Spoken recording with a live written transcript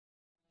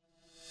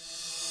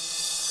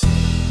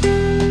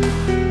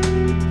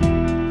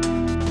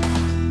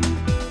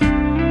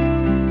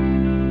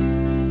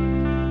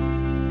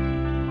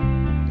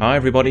Hi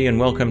everybody and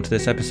welcome to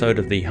this episode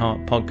of the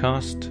Heart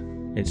Podcast.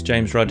 It's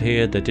James Rudd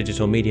here, the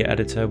digital media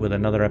editor, with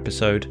another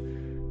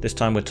episode. This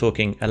time we're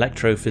talking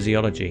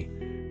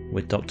electrophysiology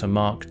with Dr.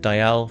 Mark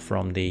Dayal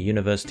from the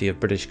University of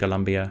British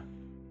Columbia,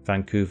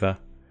 Vancouver.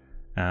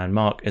 And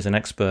Mark is an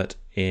expert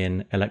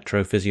in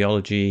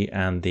electrophysiology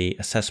and the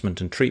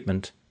assessment and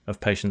treatment of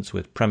patients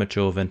with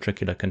premature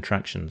ventricular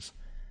contractions.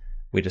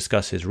 We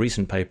discuss his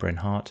recent paper in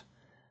Heart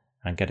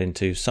and get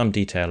into some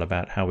detail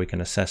about how we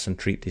can assess and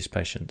treat these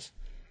patients.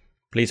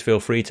 Please feel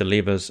free to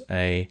leave us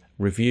a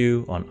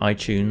review on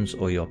iTunes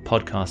or your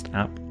podcast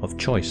app of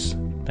choice.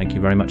 Thank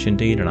you very much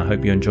indeed, and I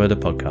hope you enjoy the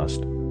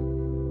podcast.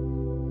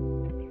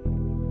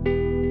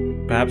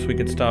 Perhaps we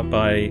could start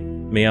by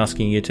me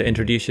asking you to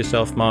introduce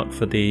yourself, Mark,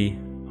 for the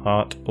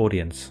Heart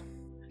audience.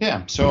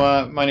 Yeah,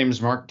 so my name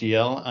is Mark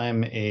Dayal.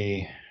 I'm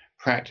a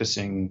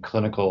practicing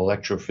clinical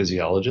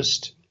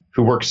electrophysiologist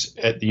who works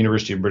at the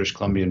University of British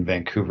Columbia in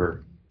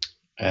Vancouver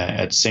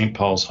at St.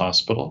 Paul's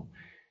Hospital.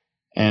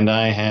 And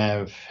I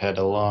have had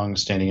a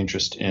long-standing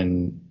interest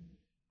in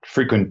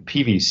frequent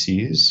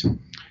PVCs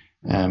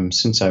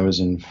since I was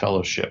in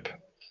fellowship.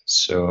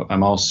 So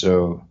I'm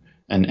also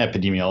an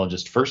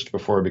epidemiologist first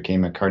before I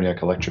became a cardiac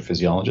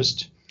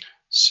electrophysiologist.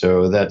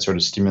 So that sort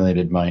of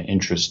stimulated my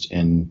interest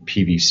in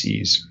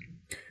PVCs.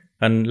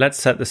 And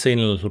let's set the scene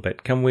a little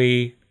bit. Can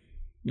we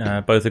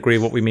both agree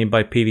what we mean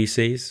by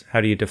PVCs? How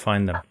do you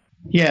define them?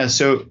 Yeah,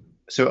 so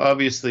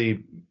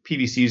obviously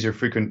PVCs, or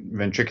frequent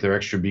ventricular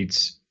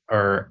extrabeats,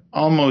 are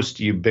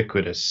almost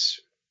ubiquitous.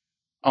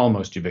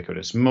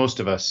 Most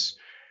of us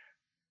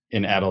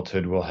in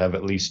adulthood will have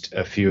at least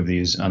a few of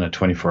these on a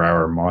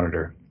 24-hour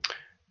monitor.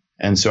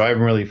 And so I'm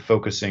really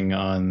focusing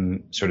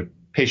on sort of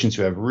patients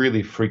who have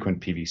really frequent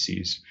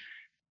PVCs.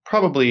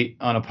 Probably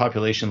on a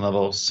population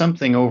level,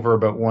 something over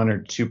about 1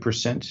 or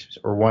 2%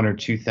 or 1 or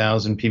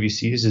 2,000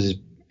 PVCs is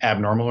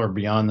abnormal or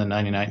beyond the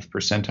 99th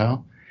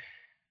percentile.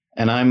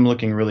 And I'm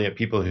looking really at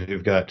people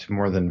who've got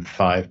more than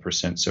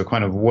 5%, so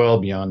kind of well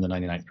beyond the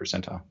 99th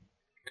percentile.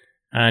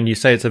 And you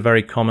say it's a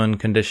very common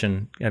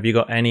condition. Have you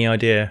got any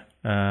idea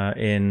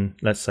in,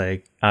 let's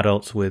say,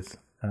 adults with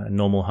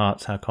normal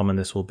hearts, how common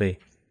this will be?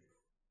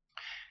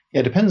 Yeah,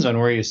 it depends on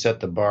where you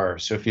set the bar.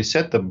 So if you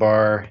set the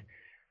bar,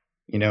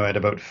 at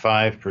about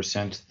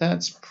 5%,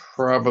 that's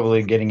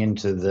probably getting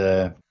into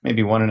the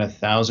maybe 1 in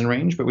 1,000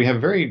 range, but we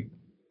have very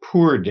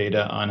poor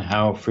data on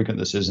how frequent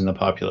this is in the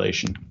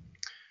population.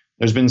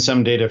 There's been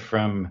some data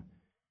from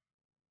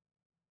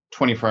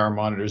 24-hour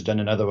monitors done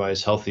in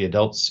otherwise healthy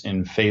adults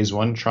in phase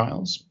 1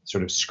 trials,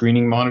 sort of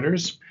screening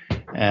monitors,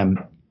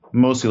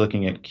 mostly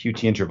looking at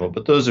QT interval.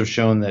 But those have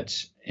shown that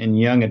in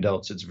young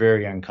adults, it's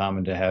very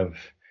uncommon to have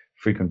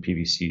frequent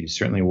PVCs,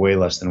 certainly way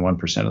less than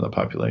 1% of the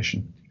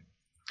population.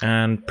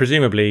 And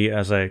presumably,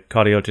 as a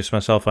cardiologist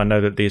myself, I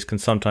know that these can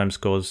sometimes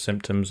cause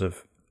symptoms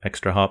of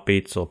extra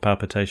heartbeats or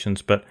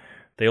palpitations, but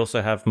they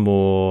also have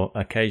more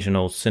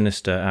occasional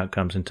sinister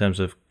outcomes in terms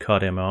of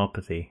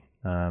cardiomyopathy,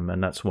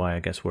 and that's why I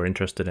guess we're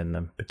interested in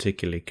them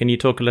particularly. Can you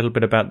talk a little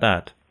bit about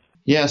that?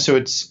 Yeah, so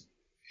it's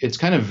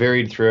kind of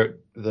varied throughout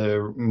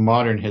the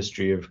modern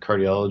history of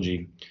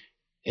cardiology.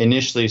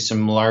 Initially,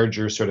 some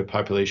larger sort of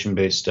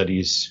population-based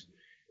studies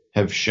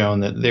have shown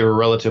that they were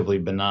relatively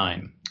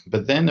benign.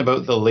 But then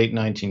about the late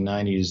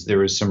 1990s, there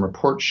was some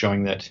reports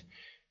showing that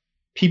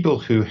people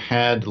who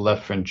had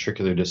left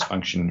ventricular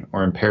dysfunction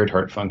or impaired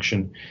heart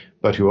function,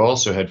 but who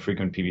also had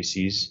frequent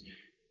PVCs,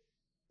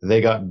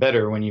 they got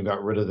better when you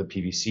got rid of the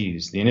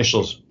PVCs. The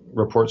initial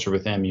reports were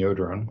with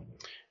amiodarone,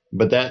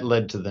 but that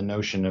led to the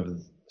notion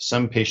of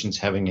some patients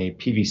having a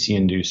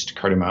PVC-induced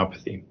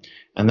cardiomyopathy.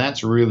 And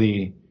that's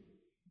really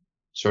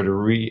sort of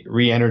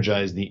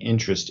re-energized the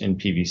interest in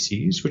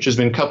PVCs, which has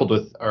been coupled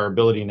with our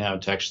ability now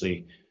to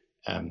actually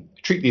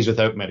treat these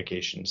without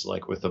medications,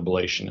 like with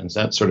ablation. And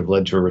that sort of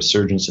led to a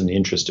resurgence in the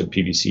interest of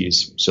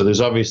PVCs. So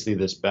there's obviously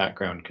this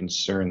background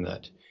concern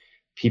that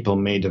people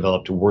may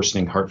develop to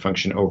worsening heart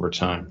function over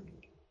time.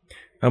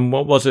 And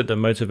what was it that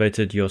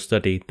motivated your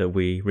study that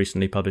we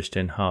recently published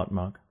in Heart,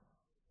 Mark?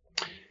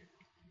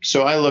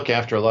 So I look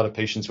after a lot of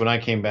patients. When I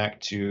came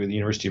back to the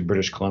University of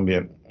British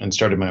Columbia and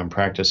started my own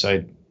practice,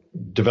 I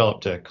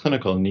developed a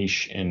clinical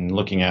niche in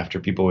looking after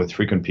people with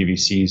frequent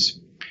PVCs.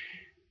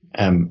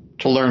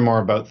 To learn more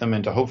about them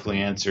and to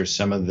hopefully answer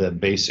some of the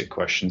basic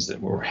questions that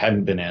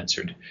hadn't been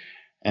answered.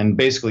 And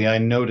basically, I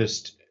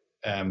noticed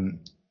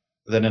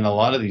that in a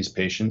lot of these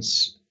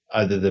patients,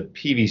 either the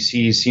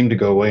PVCs seem to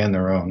go away on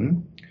their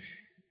own,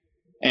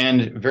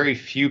 and very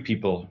few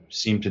people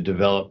seem to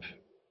develop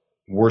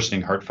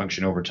worsening heart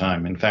function over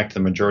time. In fact, the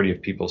majority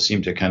of people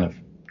seem to kind of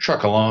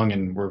truck along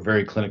and were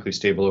very clinically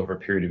stable over a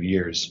period of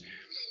years.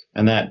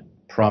 And that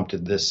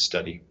prompted this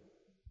study.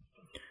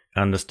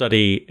 And the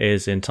study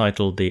is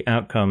entitled The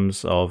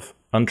Outcomes of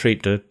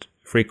Untreated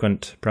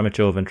Frequent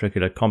Premature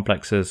Ventricular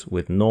Complexes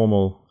with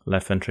Normal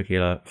Left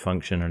Ventricular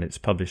Function, and it's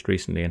published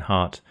recently in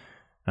Heart,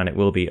 and it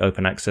will be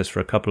open access for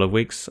a couple of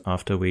weeks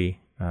after we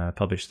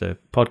publish the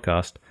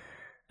podcast.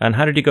 And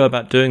how did you go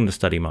about doing the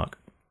study, Mark?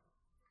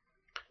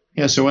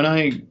 Yeah, so when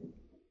I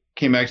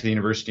came back to the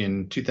university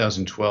in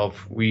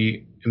 2012,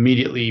 we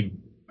immediately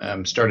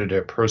started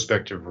a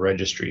prospective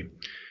registry.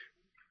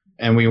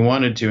 And we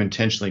wanted to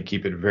intentionally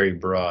keep it very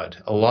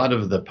broad. A lot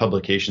of the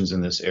publications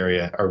in this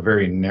area are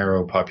very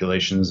narrow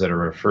populations that are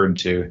referred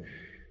to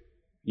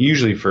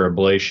usually for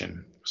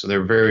ablation. So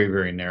they're very,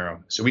 very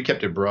narrow. So we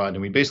kept it broad,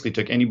 and we basically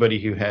took anybody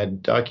who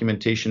had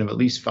documentation of at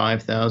least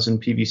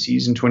 5,000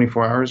 PVCs in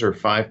 24 hours, or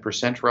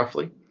 5%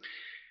 roughly.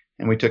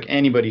 And we took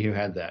anybody who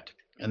had that.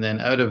 And then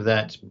out of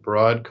that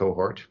broad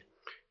cohort,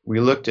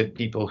 we looked at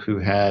people who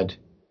had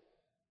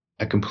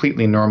a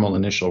completely normal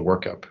initial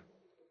workup.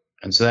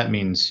 And so that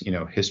means,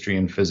 history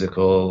and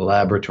physical,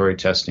 laboratory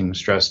testing,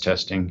 stress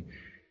testing,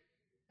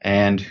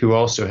 and who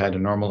also had a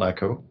normal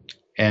echo,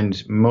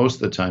 and most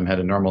of the time had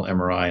a normal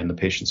MRI in the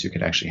patients who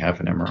could actually have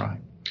an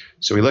MRI.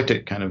 So we looked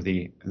at kind of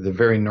the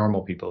very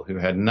normal people who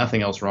had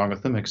nothing else wrong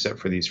with them except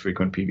for these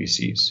frequent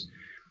PVCs.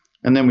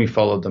 And then we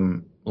followed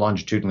them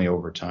longitudinally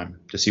over time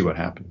to see what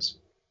happens.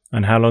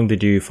 And how long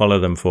did you follow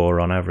them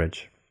for on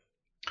average?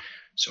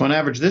 So on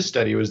average, this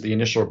study was the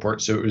initial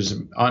report. So it was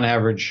on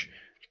average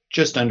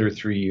just under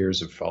 3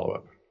 years of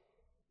follow-up.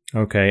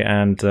 Okay,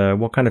 and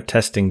what kind of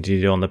testing do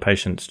you do on the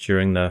patients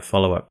during the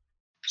follow-up?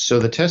 So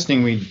the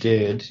testing we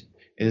did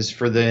is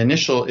for the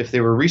initial, if they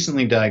were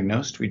recently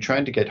diagnosed, we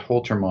tried to get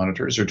Holter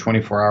monitors or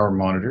 24-hour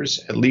monitors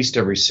at least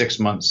every 6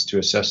 months to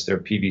assess their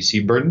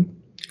PVC burden.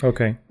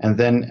 Okay. And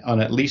then on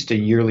at least a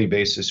yearly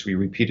basis, we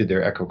repeated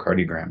their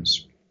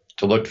echocardiograms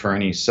to look for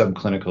any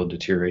subclinical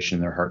deterioration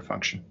in their heart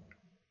function.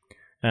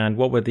 And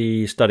what were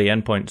the study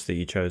endpoints that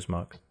you chose,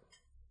 Mark?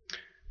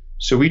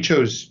 So we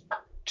chose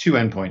 2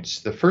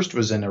 endpoints. The first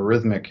was an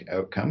arrhythmic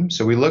outcome.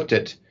 So we looked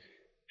at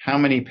how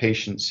many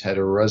patients had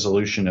a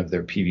resolution of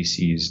their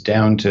PVCs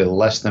down to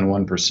less than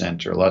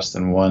 1% or less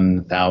than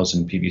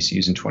 1,000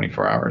 PVCs in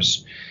 24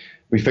 hours.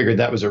 We figured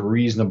that was a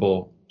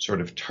reasonable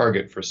sort of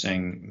target for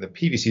saying the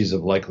PVCs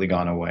have likely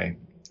gone away.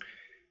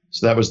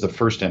 So that was the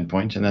first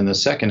endpoint. And then the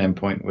second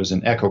endpoint was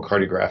an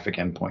echocardiographic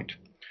endpoint.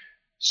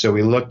 So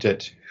we looked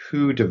at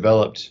who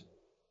developed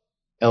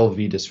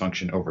LV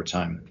dysfunction over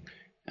time.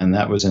 And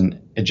that was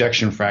an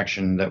ejection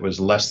fraction that was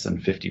less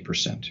than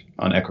 50%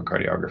 on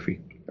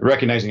echocardiography,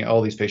 recognizing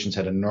all these patients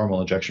had a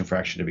normal ejection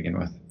fraction to begin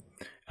with.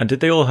 And did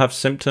they all have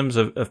symptoms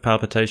of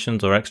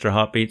palpitations or extra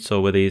heartbeats,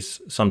 or were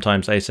these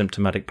sometimes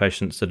asymptomatic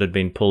patients that had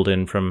been pulled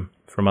in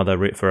for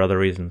other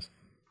reasons?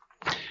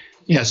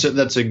 Yeah, so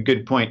that's a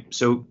good point.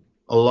 So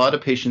a lot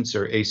of patients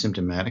are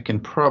asymptomatic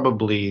and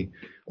probably,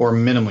 or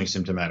minimally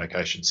symptomatic,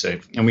 I should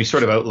say. And we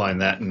sort of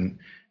outlined that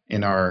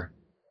in our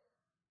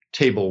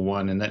table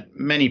 1, and that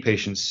many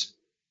patients,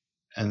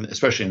 and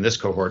especially in this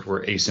cohort,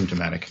 were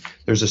asymptomatic.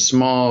 There's a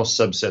small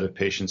subset of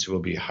patients who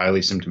will be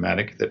highly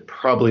symptomatic that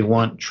probably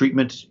want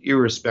treatment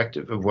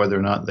irrespective of whether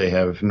or not they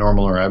have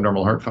normal or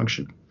abnormal heart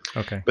function.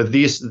 Okay. But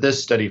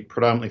this study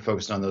predominantly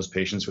focused on those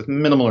patients with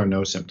minimal or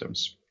no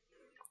symptoms.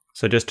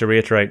 So just to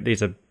reiterate,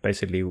 these are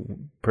basically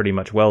pretty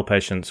much well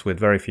patients with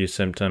very few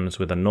symptoms,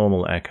 with a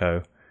normal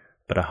echo,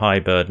 but a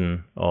high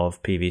burden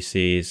of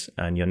PVCs,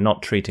 and you're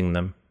not treating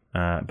them,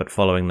 but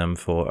following them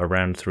for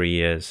around 3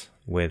 years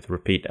with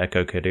repeat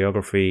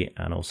echocardiography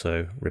and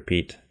also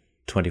repeat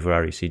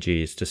 24-hour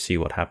ECGs to see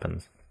what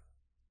happens.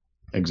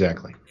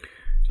 Exactly.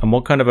 And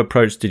what kind of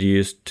approach did you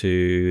use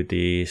to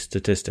the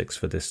statistics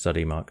for this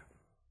study, Mark?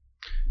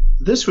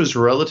 This was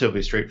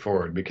relatively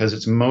straightforward because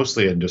it's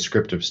mostly a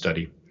descriptive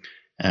study.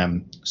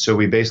 So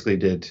we basically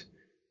did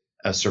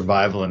a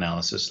survival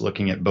analysis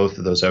looking at both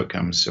of those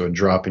outcomes. So a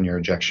drop in your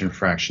ejection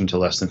fraction to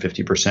less than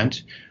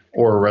 50%,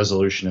 or a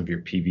resolution of your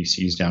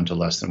PVCs down to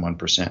less than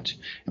 1%. And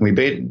we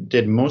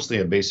did mostly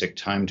a basic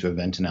time to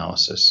event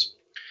analysis,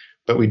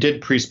 but we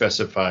did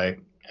pre-specify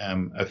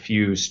a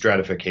few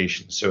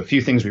stratifications. So a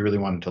few things we really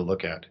wanted to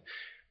look at.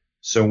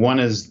 So one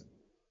is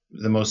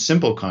the most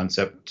simple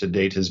concept to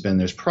date has been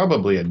there's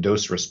probably a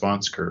dose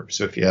response curve.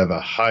 So if you have a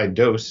high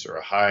dose or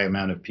a high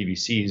amount of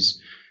PVCs,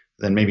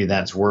 then maybe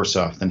that's worse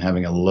off than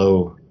having a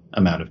low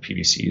amount of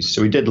PVCs.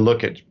 So we did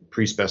look at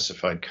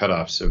pre-specified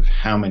cutoffs of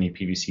how many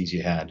PVCs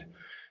you had.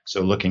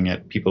 So looking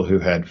at people who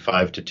had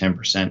 5 to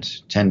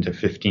 10%, 10 to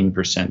 15%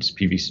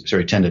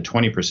 PVC, 10 to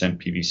 20%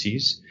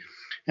 PVCs,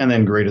 and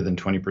then greater than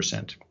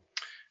 20%.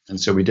 And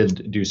so we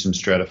did do some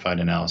stratified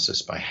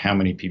analysis by how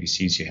many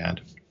PVCs you had.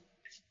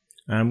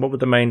 And what were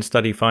the main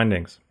study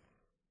findings?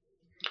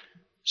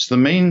 So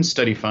the main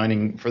study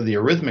finding for the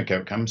arrhythmic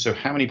outcome, so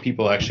how many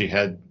people actually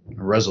had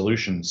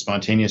resolution,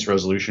 spontaneous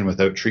resolution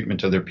without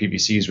treatment of their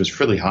PVCs, was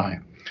fairly high.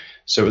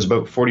 So it was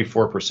about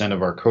 44%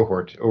 of our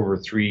cohort over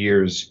 3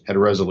 years had a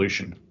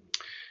resolution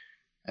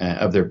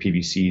of their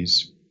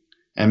PVCs.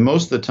 And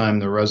most of the time,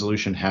 the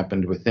resolution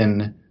happened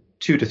within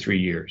 2 to 3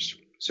 years.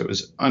 So it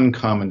was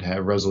uncommon to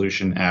have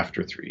resolution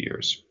after 3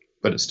 years,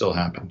 but it still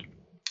happened.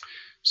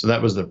 So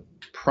that was the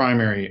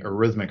primary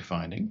arrhythmic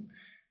finding.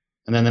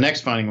 And then the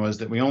next finding was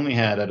that we only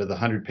had, out of the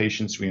 100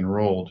 patients we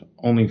enrolled,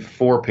 only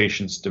 4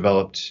 patients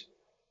developed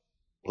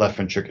left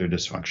ventricular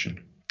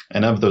dysfunction.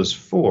 And of those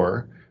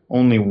 4,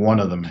 only one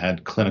of them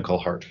had clinical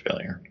heart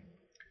failure.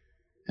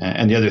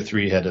 And the other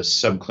 3 had a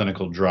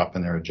subclinical drop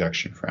in their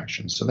ejection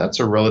fraction. So that's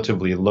a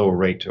relatively low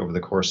rate over the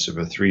course of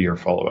a 3-year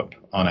follow-up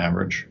on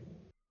average.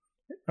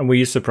 And were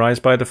you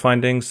surprised by the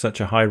findings, such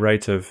a high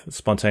rate of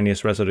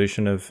spontaneous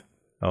resolution of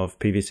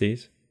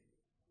PVCs?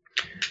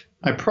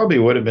 I probably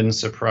would have been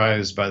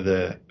surprised by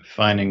the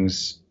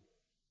findings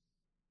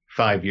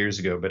 5 years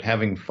ago, but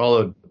having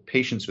followed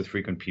patients with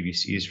frequent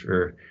PVCs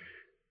for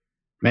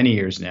many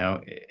years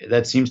now,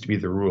 that seems to be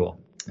the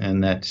rule,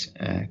 and that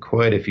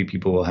quite a few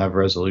people will have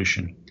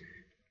resolution.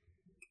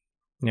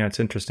 Yeah, it's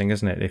interesting,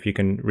 isn't it? If you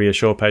can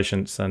reassure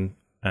patients and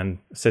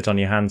sit on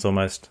your hands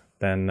almost,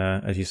 then,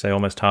 as you say,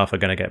 almost half are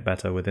going to get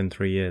better within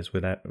 3 years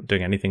without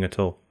doing anything at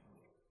all.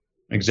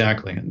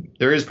 Exactly. And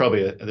there is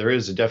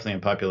definitely a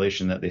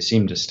population that they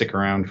seem to stick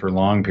around for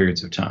long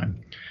periods of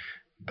time.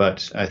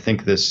 But I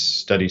think this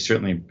study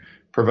certainly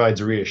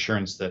provides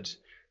reassurance that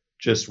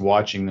just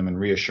watching them and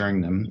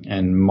reassuring them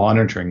and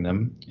monitoring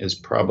them is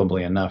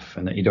probably enough,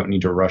 and that you don't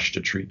need to rush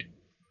to treat.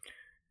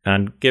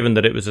 And given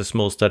that it was a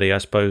small study, I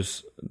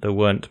suppose there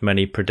weren't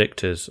many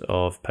predictors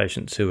of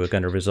patients who were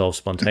going to resolve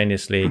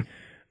spontaneously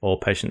or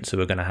patients who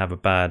were going to have a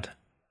bad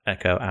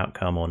echo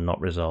outcome or not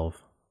resolve.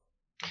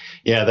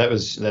 Yeah,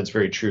 that's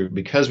very true.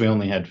 Because we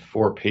only had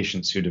 4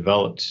 patients who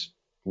developed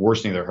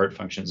worsening of their heart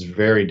function, it's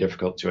very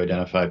difficult to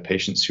identify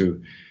patients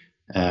who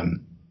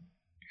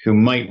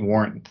might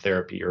warrant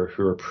therapy or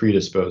who are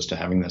predisposed to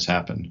having this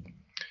happen.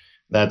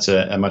 That's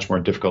a much more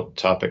difficult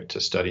topic to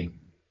study.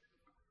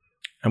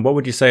 And what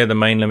would you say are the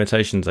main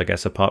limitations, I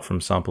guess, apart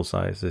from sample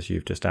size, as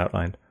you've just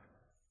outlined?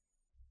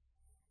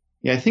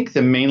 Yeah, I think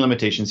the main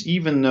limitations,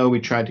 even though we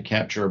tried to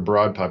capture a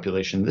broad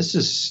population, this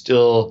is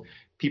still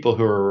people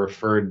who are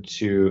referred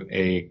to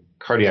a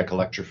cardiac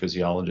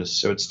electrophysiologist.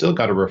 So it's still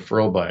got a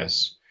referral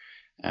bias.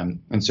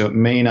 And so it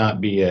may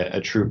not be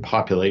a true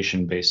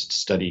population-based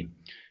study.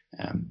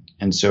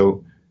 And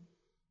so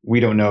we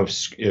don't know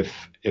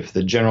if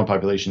the general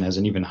population has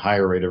an even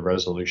higher rate of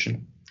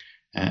resolution.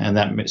 And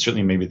that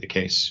certainly may be the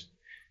case.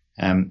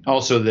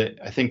 Also,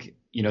 I think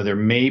there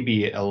may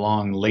be a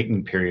long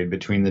latent period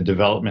between the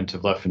development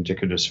of left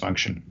ventricular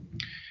dysfunction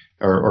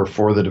or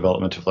for the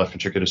development of left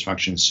ventricular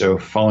dysfunction. So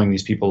following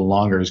these people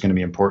longer is going to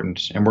be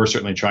important. And we're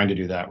certainly trying to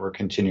do that. We're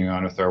continuing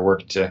on with our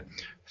work to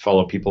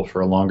follow people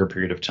for a longer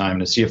period of time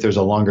to see if there's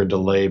a longer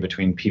delay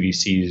between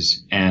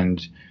PVCs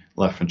and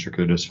left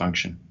ventricular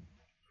dysfunction.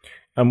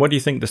 And what do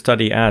you think the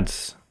study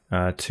adds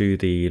to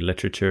the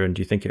literature? And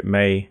do you think it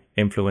may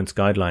influence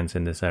guidelines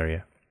in this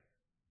area?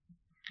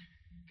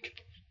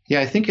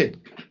 Yeah, I think it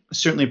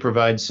certainly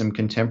provides some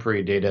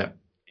contemporary data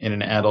in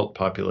an adult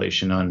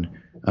population on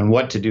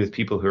what to do with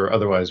people who are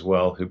otherwise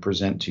well, who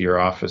present to your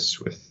office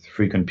with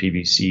frequent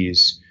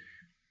PVCs.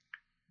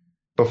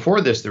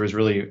 Before this, there was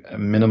really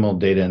minimal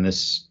data in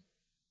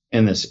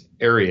this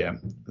area.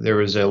 There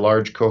was a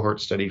large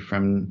cohort study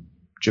from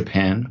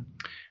Japan,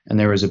 and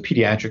there was a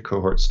pediatric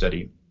cohort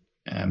study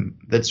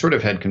that sort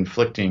of had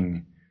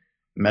conflicting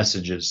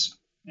messages.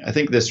 I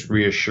think this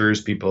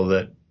reassures people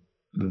that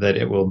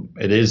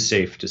it is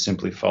safe to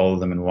simply follow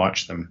them and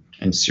watch them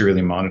and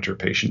serially monitor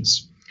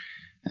patients.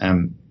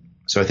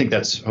 So I think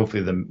that's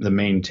hopefully the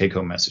main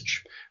take-home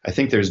message. I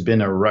think there's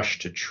been a rush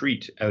to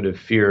treat out of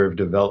fear of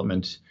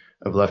development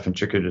of left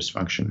ventricular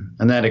dysfunction,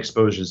 and that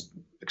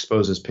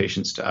exposes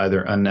patients to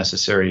either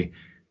unnecessary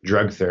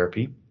drug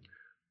therapy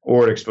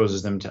or it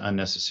exposes them to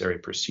unnecessary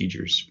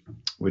procedures,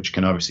 which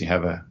can obviously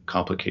have a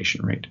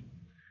complication rate.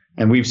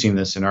 And we've seen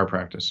this in our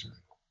practice.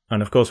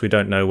 And of course, we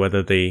don't know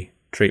whether the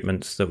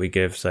treatments that we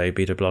give, say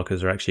beta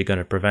blockers, are actually going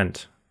to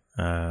prevent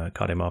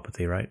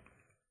cardiomyopathy, right?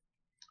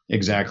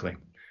 Exactly.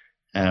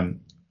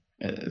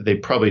 They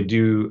probably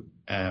do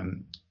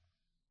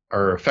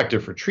are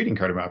effective for treating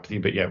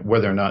cardiomyopathy, but yet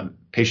whether or not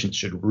patients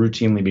should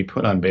routinely be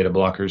put on beta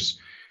blockers,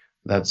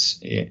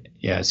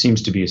 it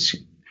seems to be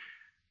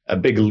a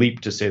big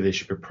leap to say they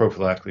should be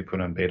prophylactically put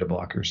on beta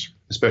blockers,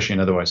 especially in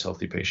otherwise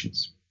healthy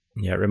patients.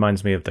 Yeah, it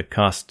reminds me of the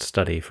CAST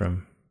study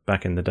from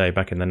back in the day,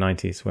 back in the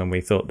 90s, when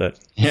we thought that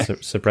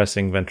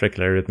suppressing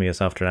ventricular arrhythmias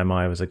after an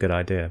MI was a good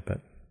idea,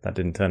 but that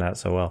didn't turn out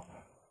so well.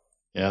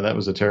 Yeah, that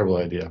was a terrible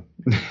idea.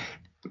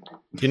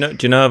 Do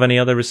you know of any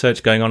other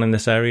research going on in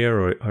this area,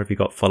 or have you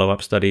got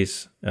follow-up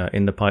studies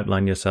in the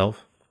pipeline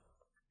yourself?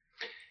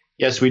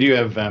 Yes, we do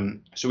have.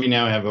 So we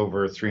now have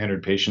over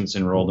 300 patients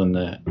enrolled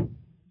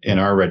in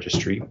our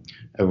registry,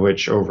 of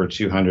which over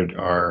 200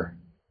 are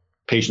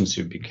patients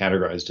who'd be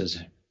categorized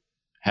as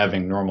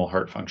having normal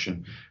heart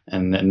function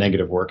and a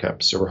negative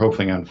workup. So we're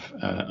hoping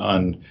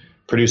on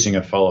producing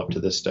a follow-up to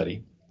this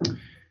study.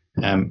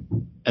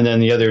 And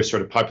then the other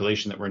sort of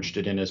population that we're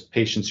interested in is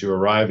patients who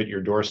arrive at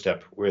your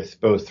doorstep with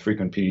both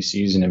frequent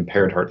PVCs and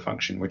impaired heart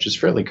function, which is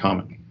fairly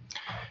common.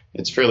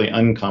 It's fairly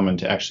uncommon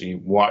to actually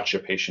watch a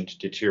patient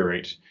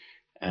deteriorate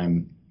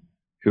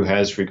who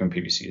has frequent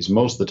PVCs.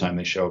 Most of the time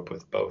they show up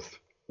with both.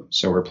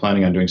 So we're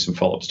planning on doing some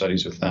follow-up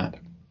studies with that.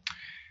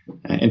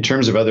 In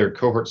terms of other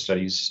cohort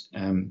studies,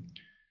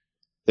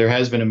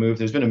 there's been a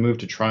move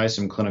to try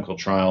some clinical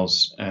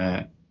trials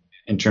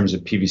in terms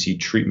of PVC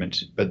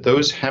treatment, but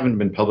those haven't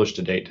been published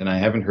to date, and I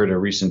haven't heard a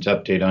recent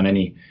update on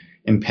any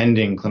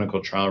impending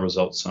clinical trial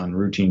results on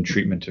routine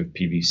treatment of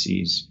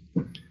PVCs.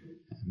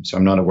 So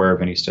I'm not aware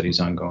of any studies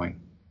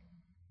ongoing.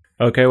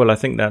 Okay, well, I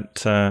think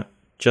that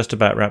just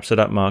about wraps it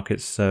up, Mark.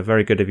 It's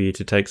very good of you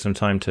to take some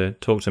time to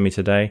talk to me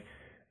today.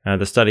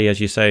 The study,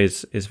 as you say,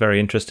 is very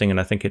interesting,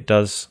 and I think it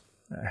does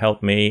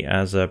help me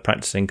as a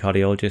practicing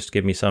cardiologist,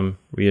 give me some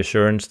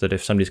reassurance that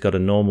if somebody's got a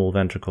normal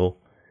ventricle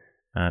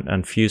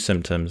and few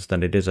symptoms,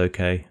 then it is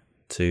okay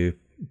to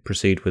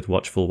proceed with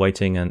watchful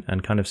waiting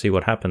and kind of see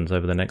what happens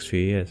over the next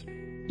few years.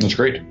 That's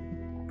great.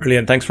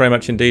 Brilliant. Thanks very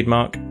much indeed,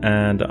 Mark.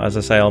 And as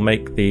I say, I'll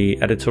make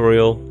the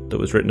editorial that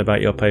was written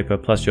about your paper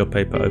plus your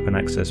paper open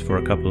access for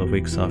a couple of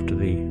weeks after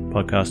the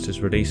podcast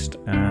is released,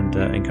 and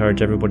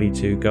encourage everybody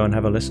to go and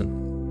have a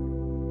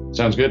listen.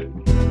 Sounds good.